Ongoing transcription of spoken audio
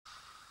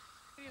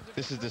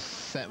This is the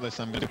set list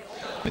I'm going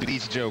to do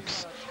these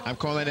jokes. I'm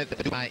calling it the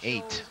Dubai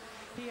 8.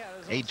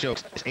 8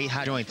 jokes. It's 8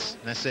 hot joints.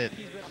 That's it.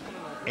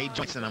 8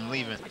 joints and I'm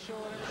leaving.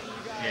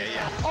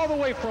 Yeah. All the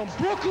way from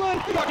Brooklyn.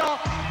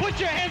 Put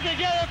your hands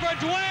together for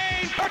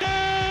Dwayne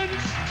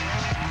Perkins.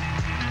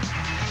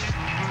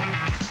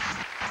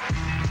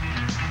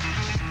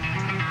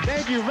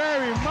 Thank you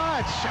very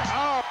much.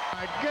 Oh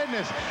my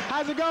goodness.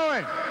 How's it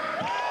going?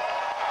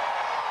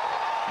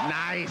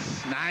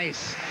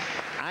 Nice.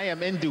 I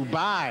am in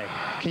Dubai.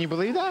 Can you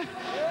believe that?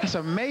 That's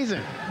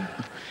amazing.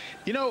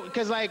 You know,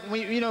 because like,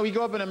 we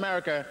grow up in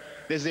America,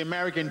 there's the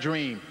American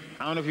dream.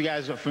 I don't know if you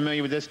guys are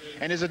familiar with this.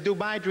 And there's a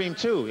Dubai dream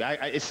too.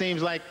 It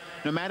seems like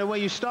no matter where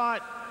you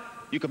start,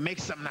 you can make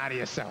something out of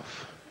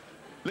yourself.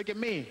 Look at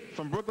me,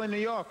 from Brooklyn, New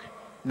York.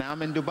 Now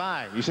I'm in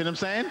Dubai. You see what I'm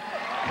saying?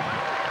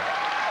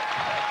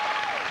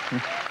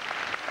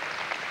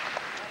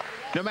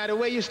 No matter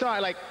where you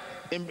start, like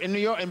in New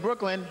York, in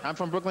Brooklyn, I'm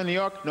from Brooklyn, New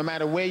York, no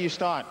matter where you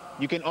start,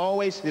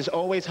 there's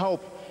always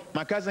hope.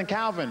 My cousin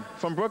Calvin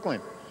from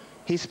Brooklyn,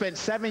 he spent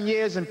 7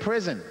 years in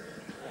prison.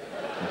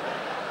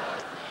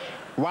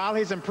 While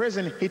he's in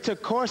prison, he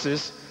took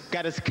courses,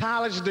 got his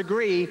college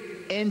degree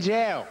in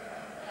jail.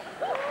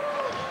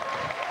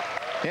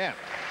 Yeah.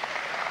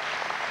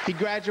 He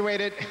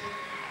graduated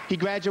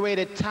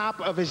top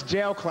of his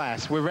jail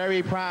class. We're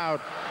very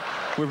proud.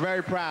 We're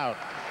very proud.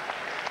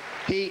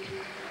 He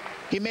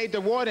made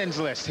the warden's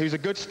list. He was a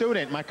good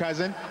student, my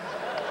cousin.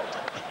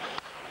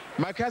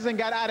 My cousin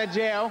got out of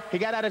jail. He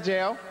got out of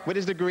jail with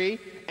his degree,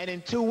 and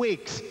in 2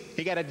 weeks,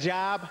 he got a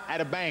job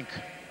at a bank.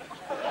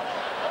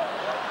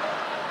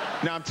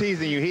 No, I'm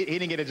teasing you. He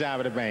didn't get a job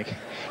at a bank.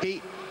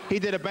 He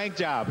did a bank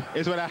job,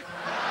 is what I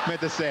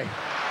meant to say.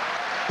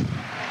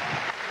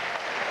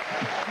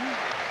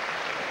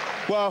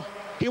 Well,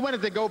 he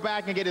wanted to go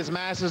back and get his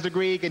master's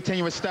degree,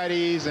 continue his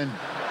studies, and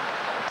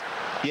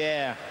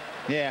yeah.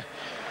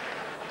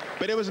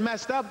 But it was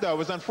messed up, though. It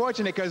was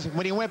unfortunate because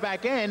when he went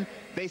back in,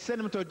 they sent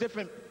him to a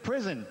different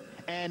prison,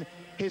 and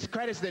his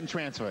credits didn't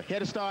transfer. He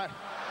had to start.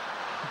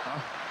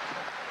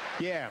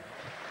 Yeah.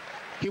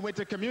 He went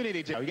to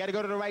community jail. You got to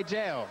go to the right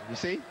jail, you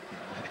see?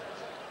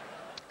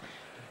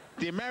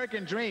 The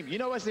American dream. You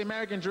know what's the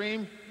American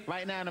dream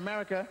right now in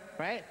America,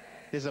 right?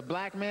 There's a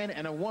black man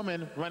and a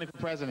woman running for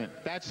president.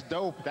 That's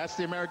dope. That's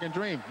the American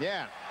dream.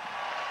 Yeah.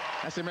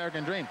 That's the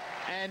American dream.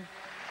 And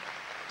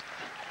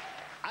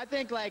I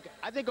think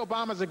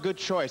Obama's a good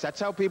choice. I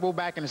tell people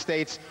back in the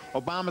States,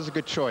 Obama's a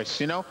good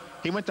choice, you know?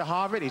 He went to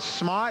Harvard, he's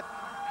smart,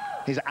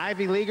 he's an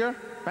Ivy Leaguer,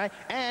 right?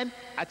 And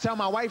I tell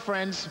my white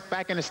friends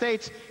back in the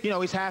States, you know,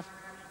 he's half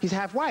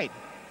white.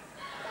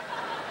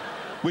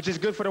 Which is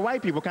good for the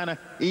white people, kind of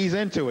ease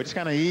into it. Just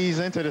kind of ease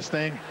into this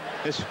thing,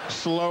 just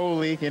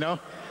slowly, you know?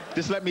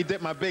 Just let me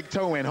dip my big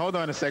toe in. Hold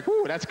on a sec.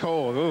 Ooh, that's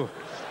cold.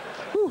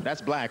 Ooh,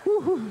 that's black.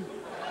 Ooh.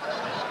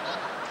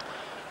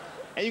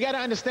 And you got to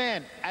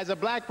understand, as a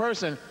black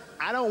person,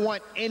 I don't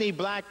want any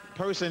black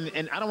person,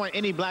 and I don't want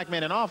any black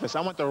man in office.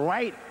 I want the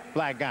right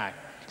black guy,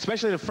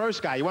 especially the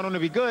first guy. You want him to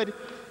be good,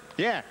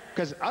 yeah,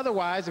 because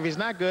otherwise, if he's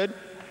not good,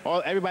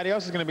 everybody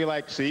else is going to be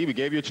like, see, we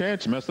gave you a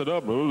chance, you messed it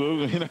up,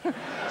 you know.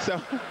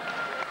 So,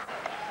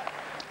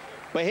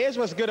 but here's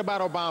what's good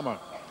about Obama.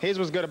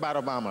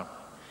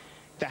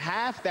 The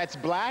half that's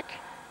black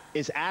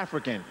is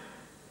African.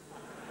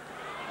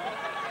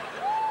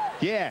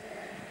 Yeah,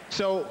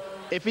 so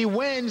if he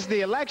wins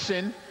the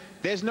election,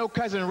 there's no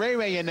cousin Ray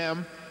Ray in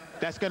them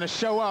that's gonna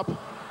show up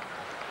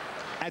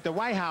at the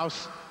White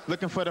House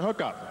looking for the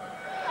hookup.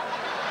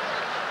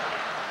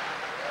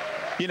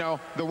 You know,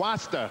 the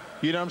Wasta,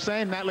 you know what I'm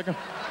saying? Not looking,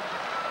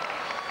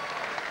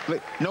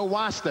 no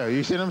Wasta,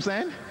 you see what I'm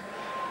saying?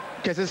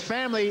 Because his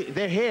family,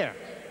 they're here.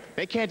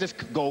 They can't just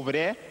go over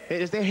there,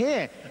 they're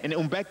here. And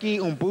Umbeki,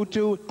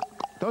 Umbutu,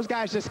 those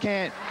guys just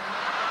can't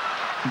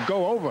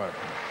go over.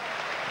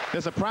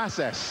 There's a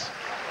process.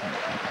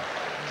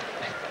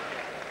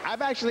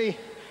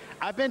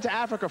 I've been to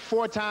Africa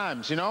 4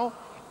 times, you know?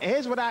 And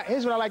here's what I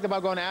liked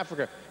about going to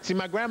Africa. See,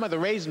 my grandmother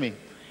raised me.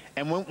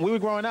 And when we were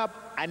growing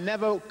up, I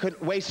never could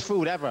waste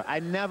food, ever. I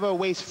never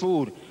waste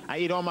food. I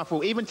eat all my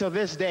food. Even till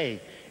this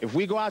day, if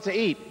we go out to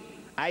eat,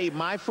 I eat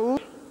my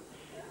food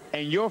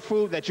and your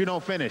food that you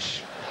don't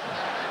finish.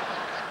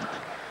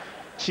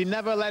 She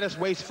never let us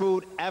waste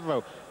food,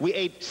 ever. We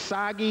ate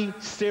soggy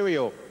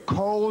cereal,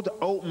 cold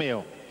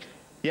oatmeal.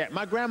 Yeah,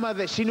 my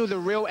grandmother, she knew the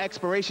real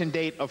expiration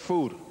date of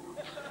food.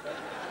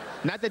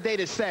 Not the date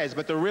it says,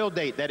 but the real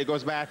date that it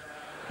goes back,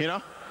 you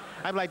know?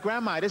 I'm like,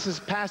 Grandma, this is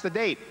past the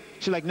date.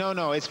 She's like,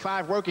 no, it's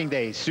 5 working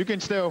days. You can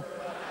still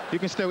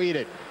eat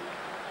it.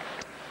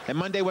 And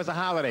Monday was a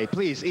holiday.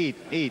 Please,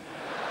 eat.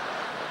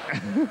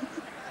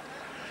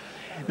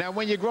 Now,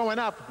 when you're growing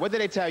up, what do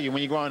they tell you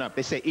when you're growing up?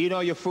 They say, eat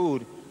all your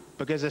food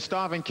because there's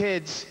starving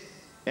kids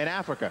in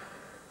Africa.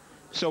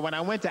 So when I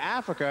went to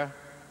Africa,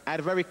 I had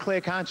a very clear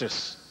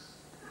conscience.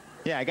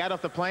 Yeah, I got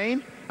off the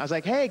plane. I was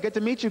like, hey, good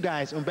to meet you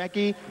guys.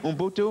 Umbeki,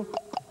 Umbutu,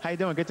 how you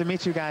doing? Good to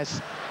meet you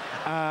guys.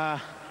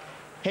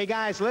 Hey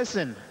guys,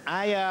 listen,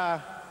 I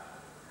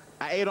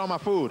ate all my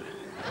food.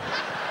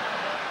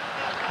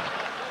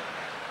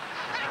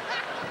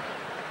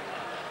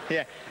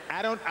 Yeah,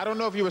 I don't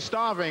know if you were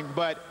starving,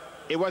 but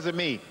it wasn't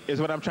me,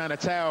 is what I'm trying to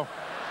tell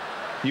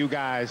you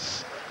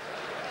guys.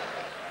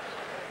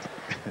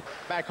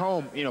 Back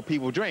home, you know,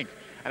 people drink.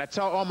 And I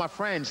tell all my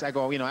friends, I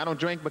go, you know, I don't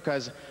drink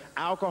because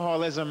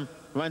alcoholism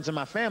runs in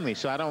my family,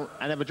 so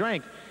I never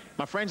drank.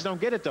 My friends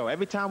don't get it, though.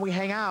 Every time we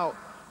hang out,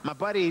 my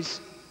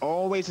buddies,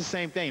 always the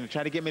same thing,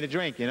 try to get me to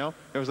drink, you know?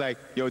 It was like,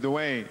 yo,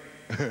 Dwayne.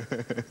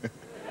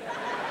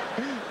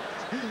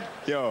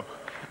 Yo,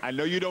 I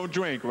know you don't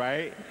drink,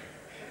 right?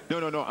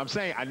 No, I'm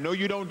saying, I know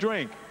you don't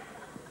drink.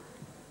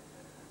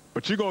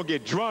 But you're gonna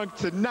get drunk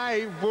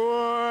tonight,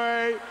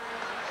 boy.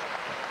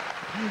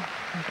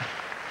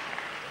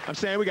 I'm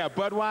saying we got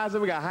Budweiser,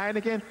 we got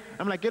Heineken.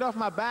 I'm like, get off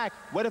my back.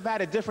 What if I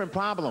had a different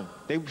problem?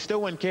 They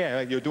still wouldn't care.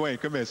 Like, yo, Dwayne,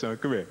 come here, son.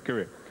 Come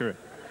here.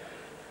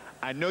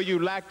 I know you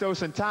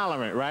lactose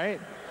intolerant, right?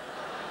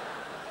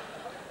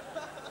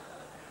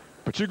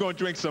 But you're gonna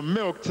drink some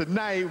milk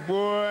tonight,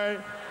 boy.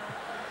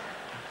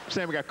 I'm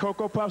saying we got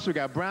Cocoa Puffs, we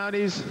got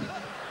brownies.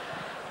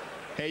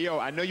 Hey, yo,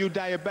 I know you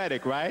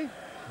diabetic, right?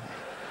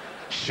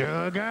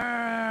 Sugar.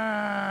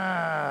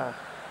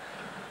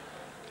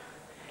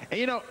 And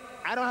you know,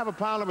 I don't have a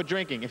problem with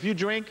drinking. If you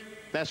drink,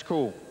 that's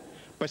cool.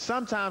 But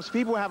sometimes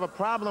people have a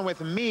problem with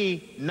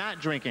me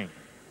not drinking.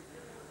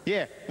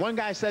 Yeah, one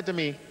guy said to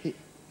me, he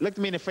looked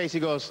me in the face,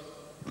 he goes,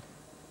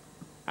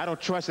 I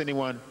don't trust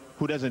anyone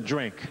who doesn't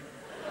drink.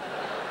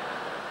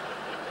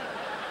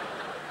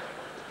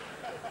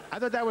 I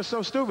thought that was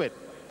so stupid.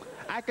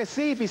 I could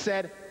see if he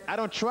said, I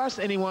don't trust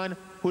anyone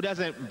who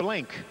doesn't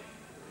blink.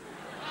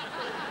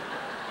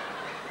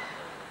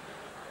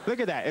 Look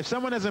at that. If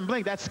someone doesn't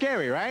blink, that's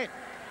scary, right?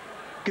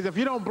 Because if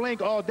you don't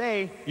blink all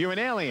day, you're an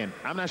alien.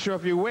 I'm not sure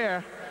if you're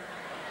aware.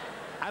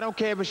 I don't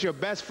care if it's your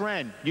best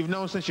friend you've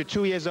known since you're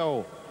 2 years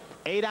old.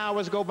 8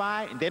 hours go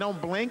by and they don't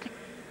blink,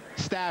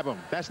 stab them.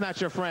 That's not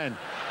your friend.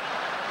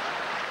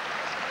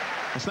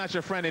 It's not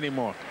your friend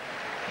anymore.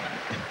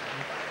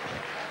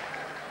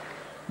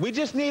 We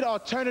just need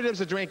alternatives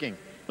to drinking.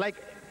 Like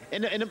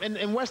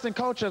in Western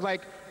culture,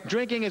 like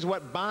drinking is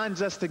what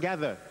bonds us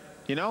together.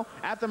 You know,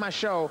 after my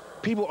show,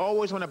 people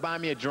always want to buy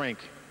me a drink.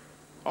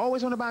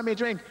 Always want to buy me a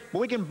drink, but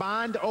we can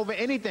bond over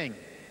anything.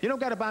 You don't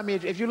got to buy me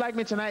if you like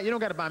me tonight, you don't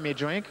got to buy me a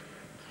drink.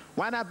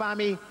 Why not buy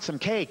me some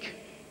cake?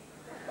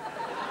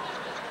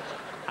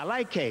 I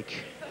like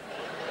cake.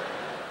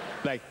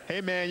 Like,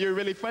 hey man, you're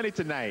really funny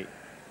tonight.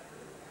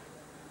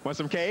 Want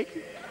some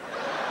cake?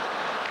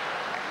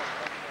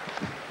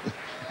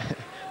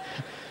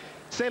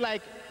 Say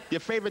like your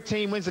favorite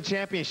team wins the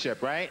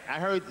championship, right? I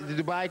heard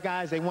the Dubai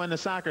guys, they won the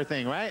soccer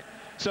thing, right?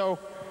 So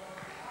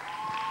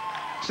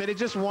they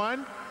just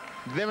won.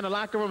 They're in the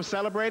locker room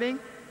celebrating.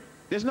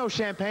 There's no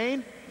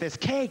champagne, there's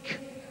cake.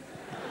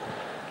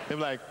 They're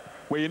like,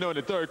 well, you know, in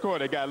the third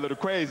quarter, it got a little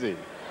crazy.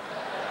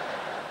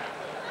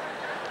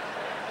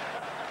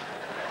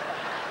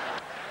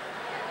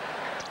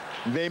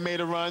 They made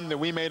a run, then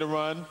we made a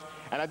run.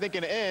 And I think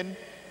in the end,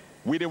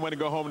 we didn't want to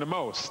go home the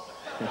most.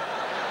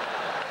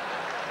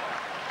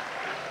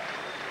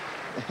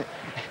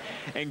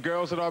 And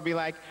girls would all be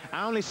like,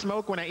 I only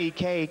smoke when I eat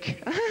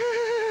cake.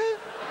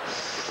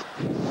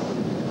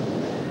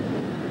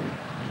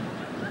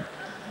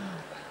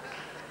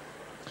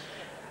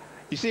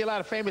 You see a lot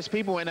of famous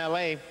people in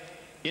LA.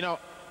 You know,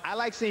 I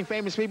like seeing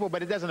famous people,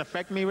 but it doesn't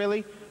affect me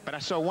really. But I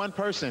saw one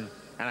person,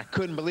 and I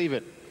couldn't believe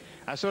it.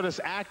 I saw this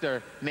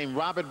actor named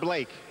Robert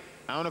Blake.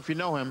 I don't know if you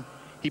know him.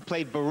 He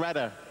played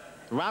Beretta.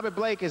 Robert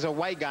Blake is a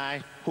white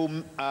guy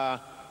who,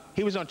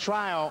 he was on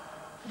trial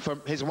for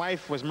his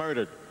wife was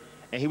murdered.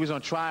 And he was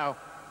on trial.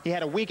 He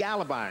had a weak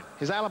alibi.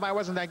 His alibi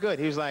wasn't that good.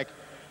 He was like,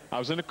 I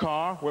was in the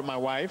car with my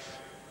wife.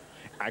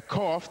 I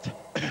coughed.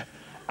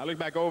 I looked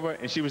back over,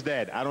 and she was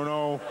dead. I don't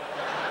know.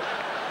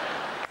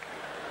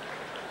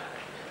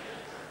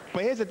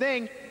 But here's the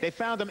thing, they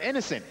found him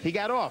innocent. He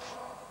got off.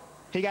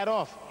 He got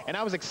off. And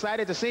I was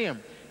excited to see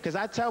him. Because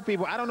I tell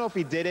people, I don't know if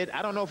he did it.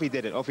 I don't know if he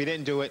did it or if he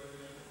didn't do it.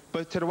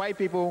 But to the white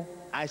people,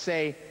 I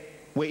say,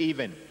 we're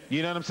even.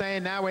 You know what I'm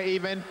saying? Now we're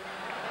even.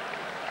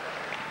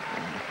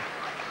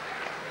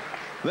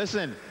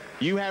 Listen,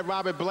 you had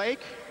Robert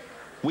Blake.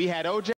 We had O.J.